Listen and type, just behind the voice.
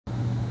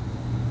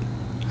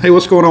Hey,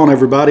 what's going on,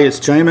 everybody? It's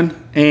Jamin,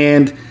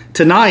 and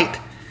tonight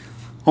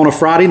on a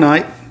Friday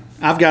night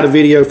I've got a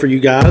video for you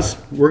guys.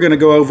 We're going to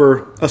go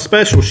over a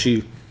special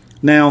shoe.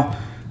 Now,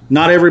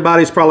 not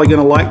everybody's probably going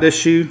to like this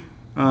shoe.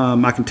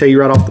 I can tell you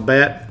right off the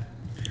bat,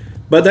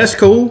 but that's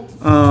cool.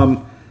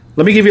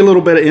 Let me give you a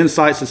little bit of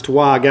insights as to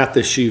why I got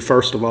this shoe.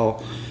 First of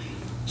all,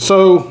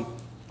 so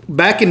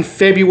back in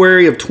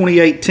February of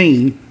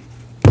 2018,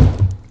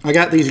 I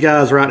got these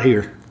guys right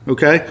here.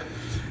 Okay,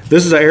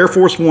 this is an Air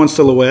Force One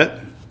silhouette.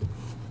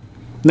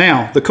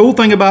 Now, the cool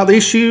thing about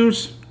these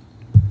shoes,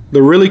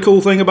 the really cool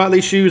thing about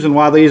these shoes and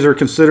why these are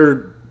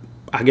considered,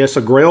 I guess,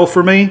 a grail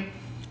for me,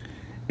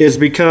 is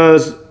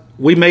because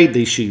we made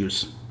these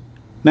shoes.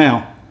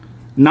 Now,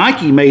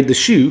 Nike made the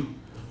shoe,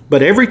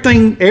 but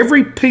everything,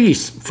 every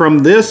piece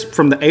from this,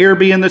 from the Air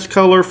being this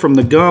color, from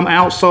the gum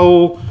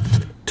outsole,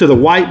 to the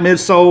white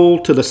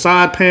midsole, to the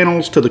side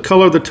panels, to the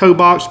color of the toe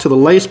box, to the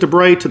lace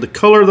debris, to the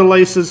color of the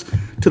laces,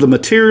 to the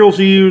materials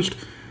used,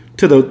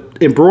 to the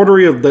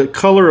embroidery of the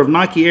color of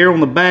Nike Air on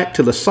the back,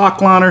 to the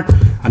sock liner.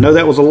 I know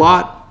that was a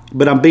lot,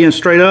 but I'm being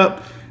straight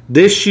up.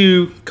 This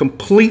shoe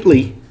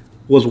completely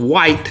was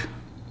white.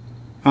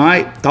 All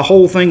right, the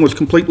whole thing was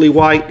completely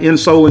white,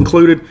 insole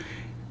included.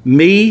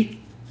 Me,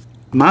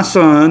 my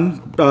son,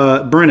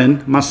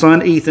 Brennan, my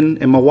son, Ethan,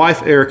 and my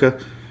wife,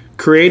 Erica,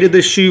 created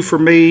this shoe for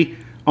me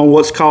on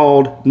what's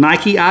called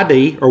Nike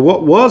ID, or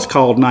what was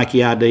called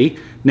Nike ID.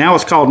 Now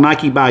it's called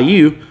Nike by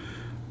You.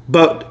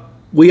 But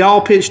we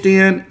all pitched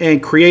in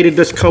and created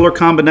this color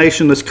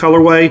combination, this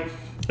colorway.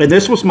 And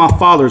this was my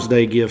Father's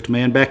Day gift,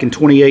 man, back in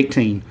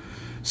 2018.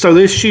 So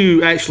this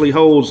shoe actually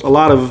holds a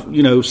lot of,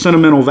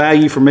 sentimental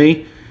value for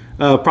me.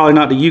 Probably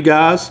not to you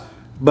guys.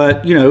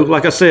 But,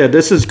 like I said,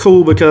 this is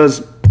cool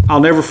because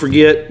I'll never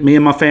forget me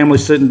and my family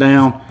sitting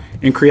down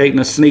and creating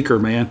a sneaker,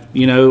 man.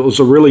 It was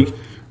a really,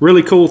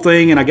 really cool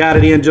thing. And I got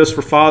it in just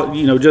for,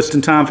 just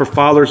in time for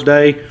Father's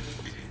Day.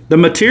 The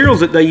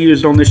materials that they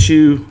used on this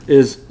shoe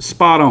is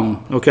spot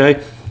on,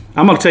 okay?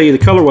 I'm going to tell you the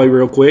colorway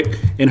real quick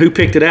and who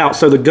picked it out.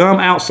 So the gum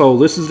outsole,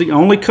 this is the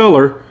only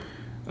color,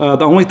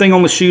 the only thing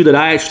on the shoe that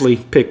I actually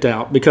picked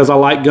out because I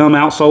like gum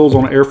outsoles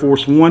on Air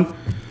Force One.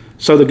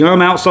 So the gum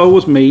outsole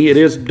was me. It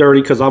is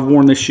dirty because I've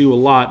worn this shoe a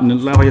lot.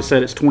 And like I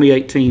said, it's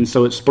 2018,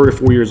 so it's 3 or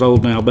 4 years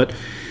old now. But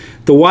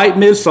the white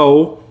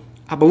midsole,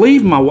 I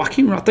believe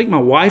I think my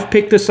wife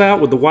picked this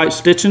out with the white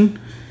stitching.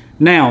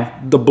 Now,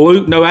 the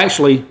blue, no,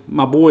 actually,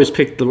 my boys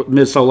picked the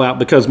midsole out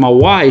because my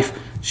wife,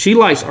 she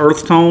likes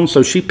earth tone,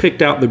 so she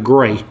picked out the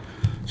gray.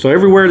 So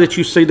everywhere that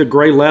you see the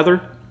gray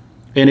leather,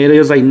 and it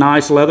is a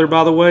nice leather,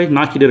 by the way.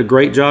 Nike did a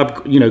great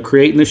job,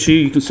 creating the shoe.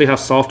 You can see how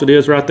soft it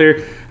is right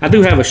there. I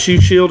do have a shoe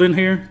shield in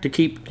here to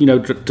keep,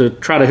 to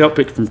try to help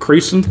it from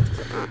creasing.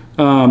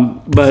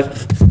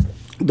 But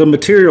the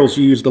materials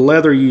used, the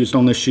leather used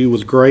on this shoe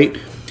was great.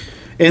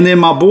 And then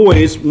my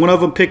boys, one of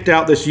them picked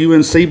out this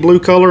UNC blue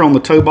color on the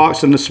toe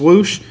box and the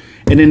swoosh.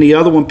 And then the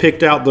other one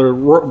picked out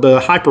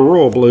the Hyper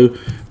Royal blue,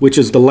 which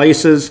is the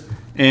laces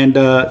and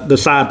the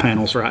side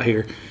panels right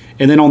here.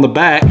 And then on the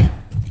back,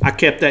 I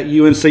kept that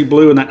UNC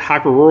blue and that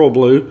Hyper Royal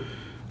blue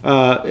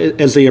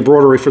as the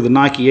embroidery for the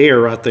Nike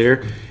Air right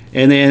there.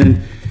 And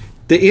then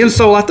the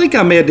insole, I think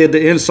I may have did the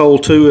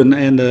insole too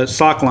and the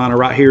sock liner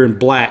right here in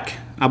black.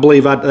 I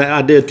believe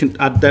I did.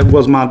 That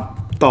was my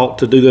thought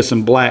to do this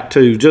in black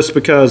too, just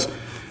because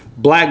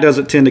black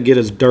doesn't tend to get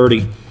as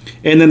dirty.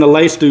 And then the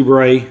lace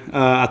debris,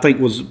 I think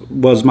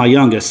was my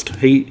youngest.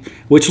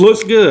 Which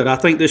looks good. I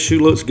think this shoe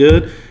looks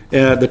good.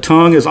 The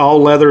tongue is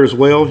all leather as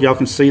well. Y'all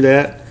can see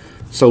that.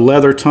 So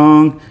leather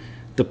tongue.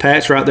 The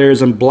patch right there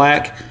is in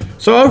black.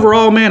 So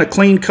overall, man, a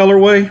clean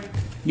colorway.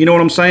 You know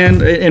what I'm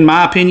saying? In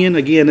my opinion,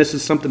 again, this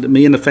is something that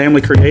me and the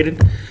family created.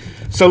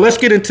 So let's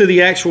get into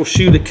the actual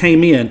shoe that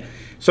came in.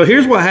 So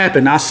here's what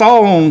happened. I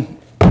saw on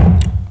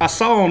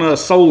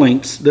Sole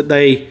Links that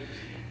they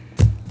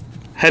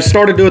had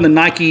started doing the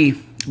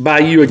Nike by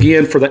You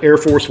again for the Air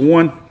Force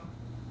One.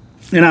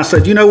 And I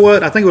said, you know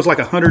what? I think it was like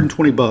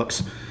 120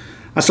 bucks.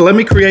 I said, let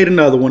me create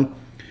another one,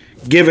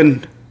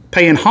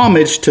 paying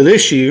homage to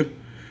this shoe,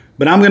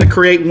 but I'm going to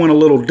create one a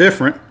little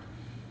different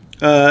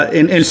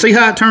and see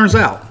how it turns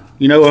out.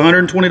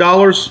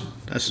 $120,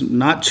 that's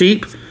not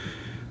cheap.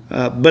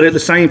 But at the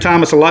same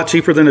time, it's a lot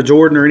cheaper than a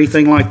Jordan or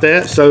anything like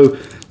that. So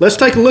let's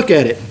take a look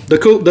at it.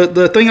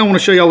 The thing I want to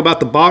show y'all about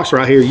the box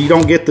right here, you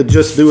don't get the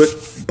Just Do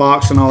It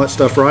box and all that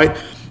stuff, right?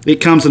 It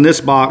comes in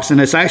this box,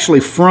 and it's actually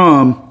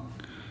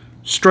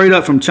straight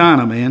up from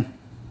China, man.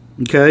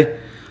 Okay?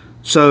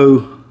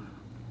 So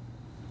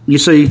you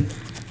see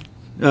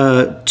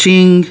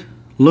Qing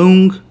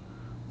Lung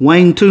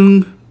Wang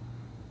Tung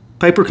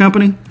Paper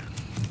Company.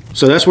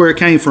 So that's where it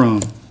came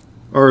from.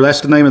 Or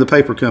that's the name of the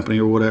paper company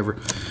or whatever.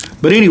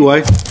 But anyway,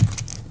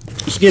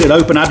 let's get it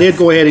open. I did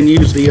go ahead and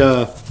use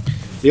the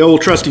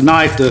old trusty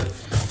knife to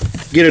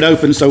get it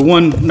open. So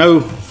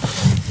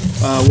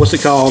what's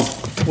it called?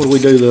 What do we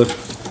do?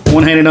 The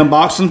one-handed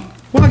unboxing?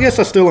 Well, I guess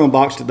I still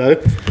unboxed it though.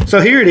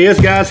 So here it is,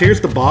 guys. Here's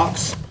the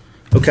box.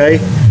 Okay,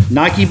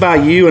 Nike by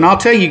You. And I'll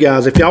tell you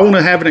guys, if y'all want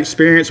to have an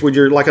experience with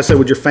your, like I said,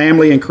 with your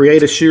family and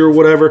create a shoe or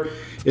whatever,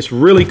 It's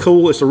really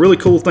cool. It's a really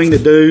cool thing to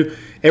do.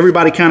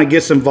 Everybody kind of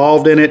gets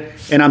involved in it,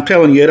 and I'm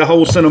telling you, it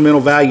holds sentimental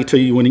value to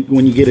you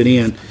when you get it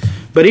in.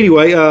 But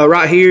anyway,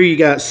 right here you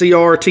got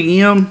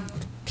CRTM.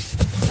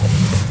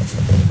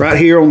 Right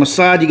here on the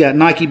side you got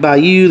Nike by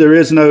You. There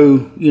is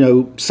no, you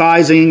know,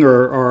 sizing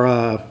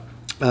or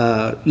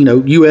you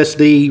know,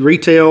 USD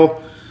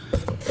retail.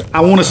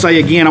 I want to say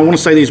again, I want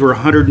to say these were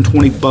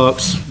 120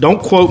 bucks.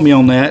 Don't quote me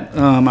on that.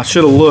 I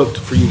should have looked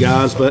for you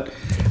guys, but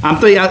I'm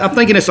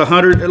thinking it's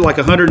 100, like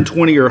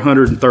 120 or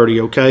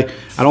 130. Okay,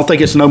 I don't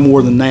think it's no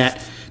more than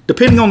that,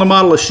 depending on the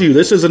model of shoe.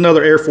 This is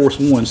another Air Force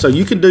One, so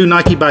you can do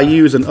Nike by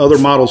Yous and other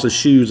models of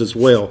shoes as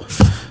well.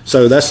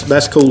 So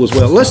that's cool as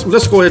well.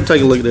 Let's go ahead and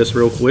take a look at this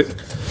real quick.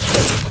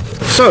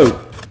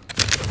 So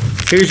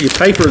here's your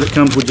paper that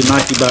comes with your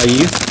Nike by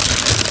You.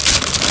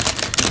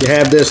 You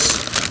have this,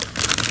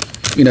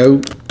 you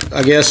know,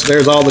 I guess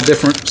there's all the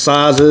different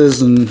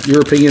sizes and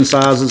European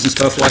sizes and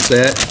stuff like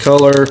that.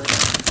 Color,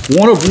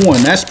 1 of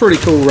 1. That's pretty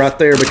cool right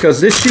there, because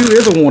this shoe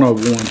is a 1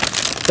 of 1.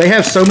 They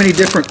have so many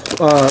different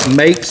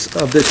makes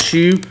of this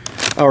shoe,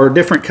 or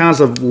different kinds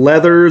of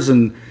leathers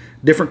and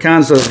different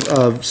kinds of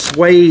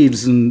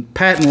suedes and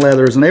patent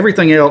leathers and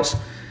everything else.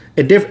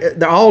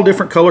 They're all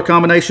different color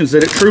combinations,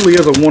 that it truly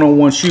is a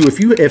 1-on-1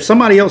 shoe. If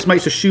somebody else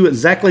makes a shoe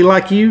exactly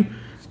like you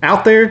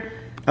out there,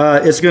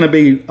 it's going to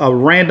be a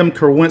random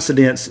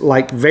coincidence,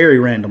 like very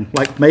random,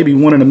 like maybe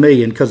 1 in a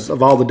million, because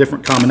of all the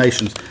different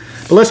combinations.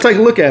 But let's take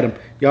a look at them.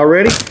 Y'all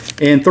ready?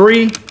 In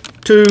 3,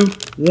 2,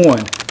 1.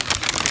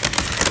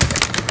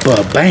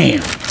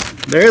 Ba-bam!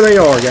 There they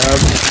are,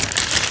 guys.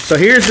 So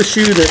here's the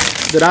shoe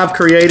that I've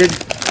created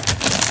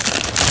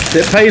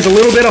that pays a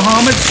little bit of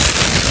homage.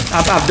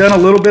 I've done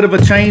a little bit of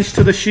a change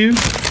to the shoe.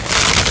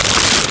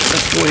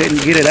 Let's go ahead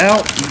and get it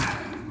out.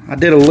 I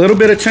did a little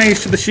bit of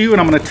change to the shoe,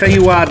 and I'm going to tell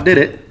you why I did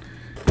it.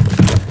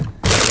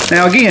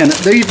 Now again,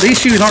 these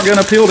shoes aren't going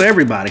to appeal to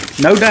everybody,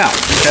 no doubt.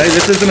 Okay,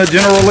 this isn't a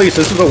general release.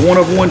 This is a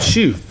 1-of-1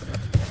 shoe.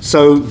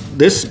 So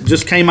this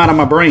just came out of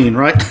my brain,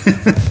 right?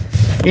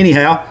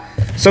 Anyhow,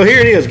 so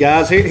here it is,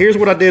 guys. Here's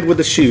what I did with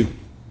the shoe.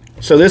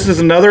 So this is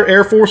another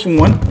Air Force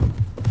One.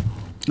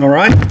 All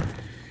right.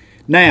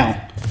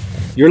 Now,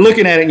 you're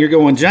looking at it and you're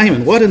going,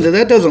 Jamin,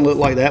 that doesn't look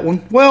like that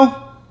one.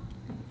 Well,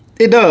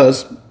 it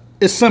does.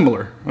 It's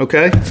similar,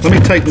 okay? Let me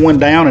take one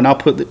down and I'll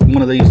put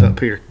one of these up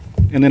here.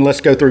 And then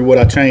let's go through what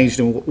I changed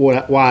and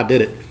why I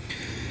did it.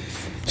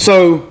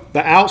 So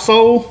the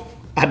outsole,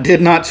 I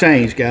did not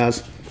change,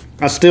 guys.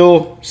 I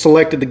still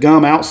selected the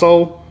gum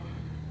outsole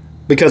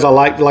because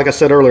like I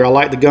said earlier, I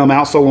like the gum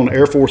outsole on the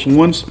Air Force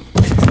Ones.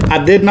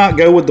 I did not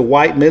go with the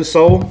white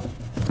midsole.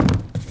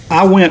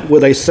 I went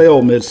with a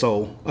sail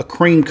midsole, a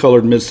cream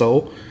colored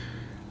midsole.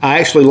 I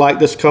actually like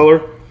this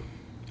color.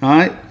 All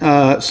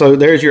right, so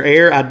there's your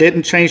Air. I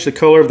didn't change the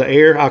color of the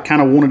Air. I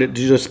kind of wanted it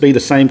to just be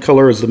the same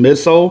color as the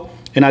midsole.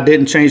 And I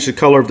didn't change the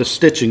color of the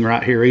stitching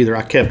right here either.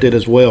 I kept it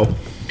as well.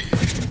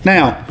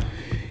 Now,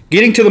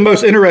 getting to the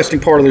most interesting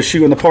part of the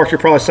shoe, and the part you're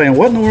probably saying,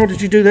 what in the world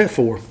did you do that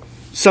for?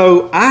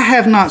 So I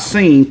have not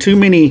seen too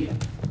many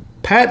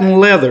patent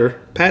leather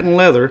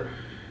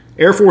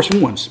Air Force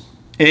Ones.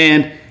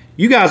 And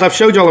you guys, I've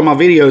showed y'all in my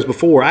videos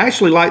before, I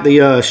actually like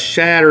the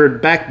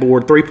Shattered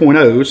Backboard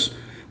 3.0s.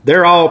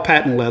 They're all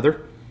patent leather.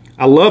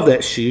 I love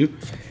that shoe.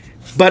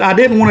 But I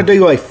didn't want to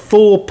do a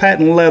full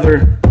patent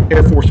leather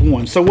Air Force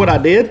One. So what I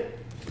did,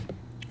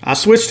 I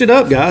switched it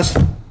up, guys.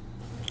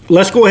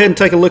 Let's go ahead and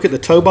take a look at the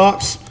toe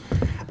box.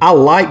 I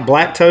like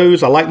black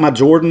toes. I like my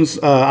Jordans.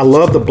 I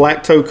love the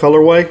black toe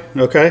colorway,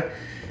 okay?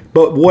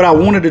 But what I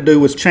wanted to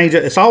do was change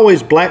it. It's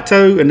always black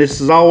toe, and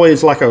this is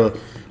always like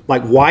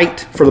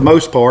white for the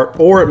most part,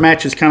 or it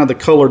matches kind of the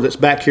color that's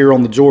back here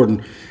on the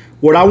Jordan.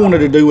 What I wanted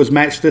to do was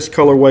match this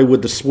colorway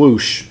with the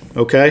swoosh,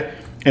 okay?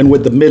 And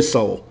with the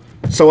midsole.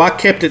 So I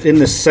kept it in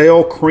this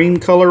sail cream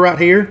color right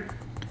here,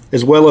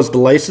 as well as the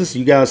laces.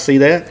 You guys see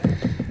that?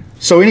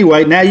 So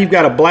anyway, now you've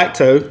got a black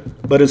toe,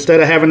 but instead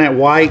of having that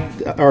white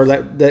or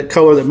that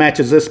color that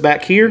matches this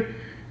back here,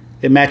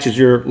 it matches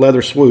your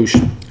leather swoosh.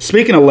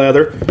 Speaking of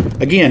leather,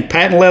 again,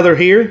 patent leather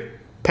here,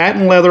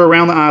 patent leather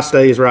around the eye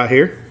stays right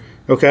here,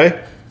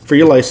 okay, for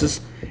your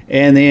laces.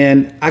 And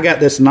then I got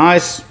this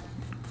nice,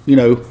 you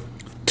know,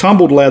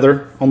 tumbled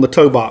leather on the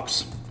toe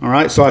box. All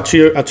right, so I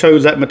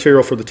chose that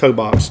material for the toe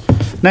box.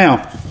 Now,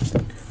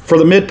 for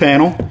the mid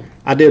panel,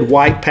 I did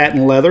white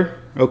patent leather,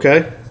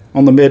 okay,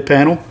 on the mid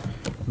panel.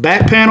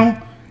 Back panel,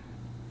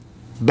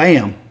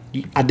 bam.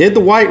 I did the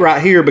white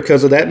right here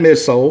because of that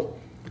midsole.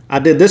 I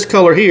did this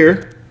color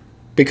here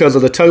because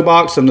of the toe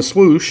box and the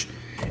swoosh.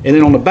 And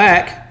then on the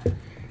back,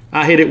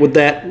 I hit it with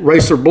that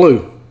racer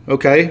blue,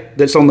 okay,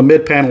 that's on the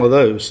mid panel of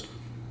those.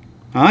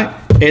 All right,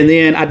 and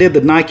then I did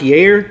the Nike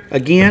Air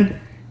again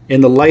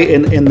in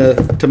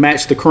the to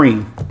match the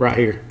cream right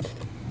here.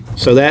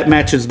 So that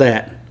matches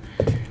that.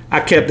 I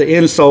kept the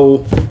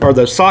insole or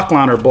the sock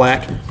liner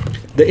black.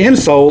 The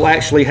insole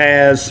actually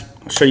has,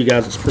 I'll show you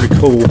guys, it's pretty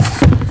cool.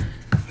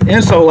 The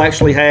insole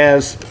actually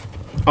has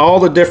all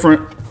the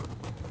different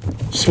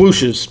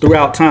swooshes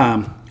throughout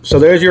time. So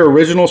there's your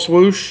original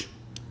swoosh,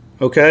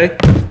 okay?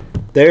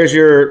 There's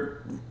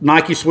your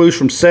Nike swoosh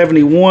from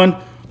 71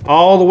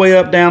 all the way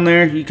up down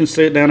there. You can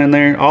see it down in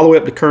there, all the way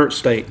up to current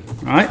state.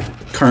 All right,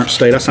 current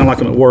state. I sound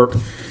like I'm at work.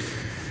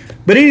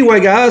 But anyway,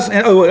 guys,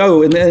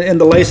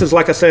 and the laces,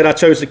 like I said, I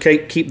chose to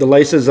keep the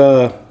laces,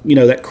 you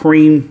know, that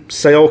cream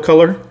sail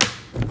color.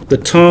 The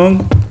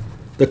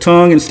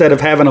tongue, instead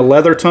of having a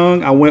leather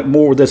tongue, I went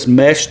more with this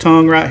mesh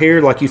tongue right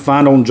here, like you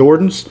find on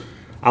Jordans.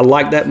 I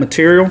like that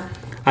material.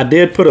 I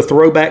did put a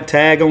throwback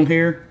tag on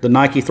here, the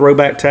Nike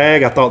throwback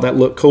tag. I thought that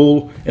looked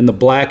cool in the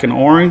black and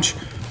orange.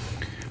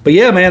 But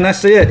yeah, man,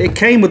 that's it. It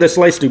came with this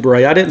lace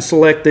dubray. I didn't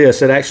select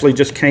this. It actually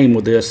just came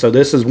with this. So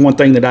this is one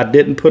thing that I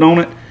didn't put on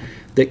it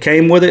that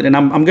came with it, and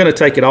I'm going to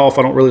take it off.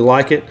 I don't really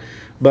like it,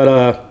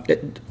 but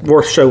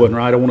worth showing,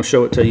 right? I want to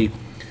show it to you.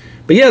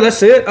 But yeah,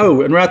 that's it.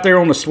 Oh, and right there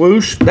on the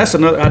swoosh, that's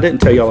another. I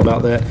didn't tell y'all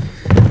about that.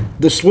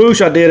 The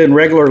swoosh I did in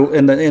regular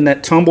in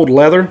that tumbled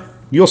leather.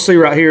 You'll see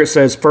right here it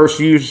says first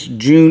used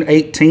June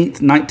 18th,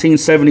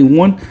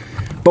 1971.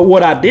 But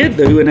what I did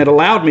do, and it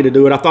allowed me to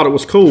do it, I thought it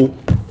was cool.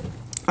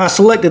 I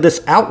selected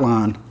this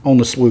outline on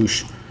the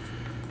swoosh.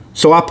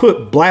 So I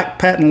put black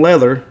patent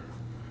leather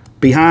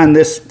behind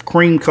this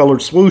cream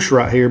colored swoosh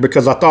right here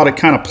because I thought it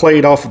kind of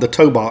played off of the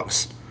toe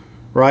box,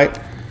 right?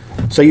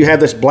 So you have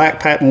this black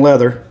patent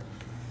leather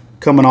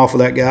coming off of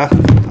that guy.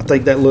 I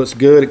think that looks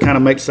good. It kind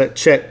of makes that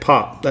check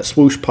pop, that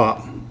swoosh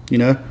pop, you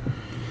know?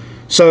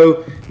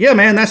 So yeah,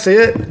 man, that's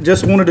it.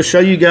 Just wanted to show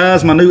you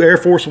guys my new Air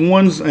Force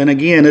Ones. And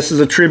again, this is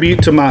a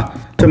tribute to my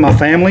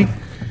family,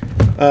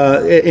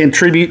 in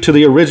tribute to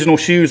the original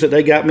shoes that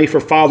they got me for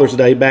Father's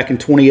Day back in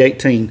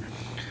 2018.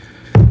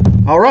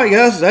 All right,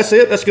 guys, that's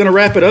it. That's going to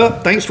wrap it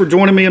up. Thanks for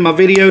joining me in my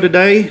video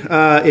today.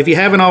 If you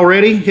haven't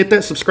already, hit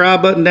that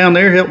subscribe button down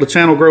there. Help the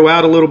channel grow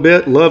out a little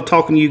bit. Love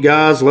talking to you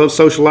guys. Love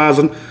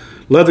socializing.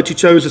 Love that you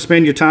chose to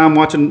spend your time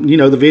watching, you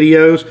know, the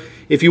videos.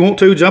 If you want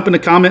to, jump in the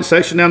comment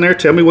section down there.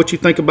 Tell me what you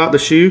think about the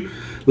shoe.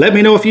 Let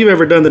me know if you've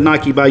ever done the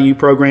Nike by You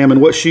program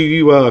and what shoe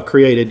you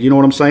created. You know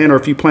what I'm saying? Or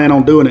if you plan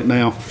on doing it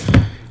now.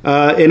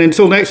 And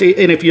until next,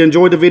 and if you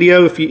enjoyed the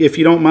video, if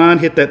you don't mind,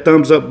 hit that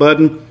thumbs up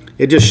button.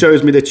 It just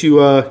shows me that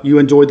you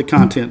enjoyed the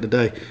content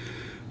today.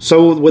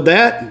 So with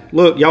that,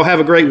 look, y'all have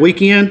a great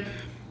weekend.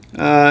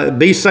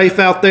 Be safe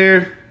out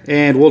there,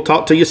 and we'll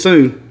talk to you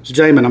soon. It's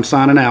Jamin. I'm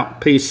signing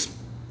out. Peace.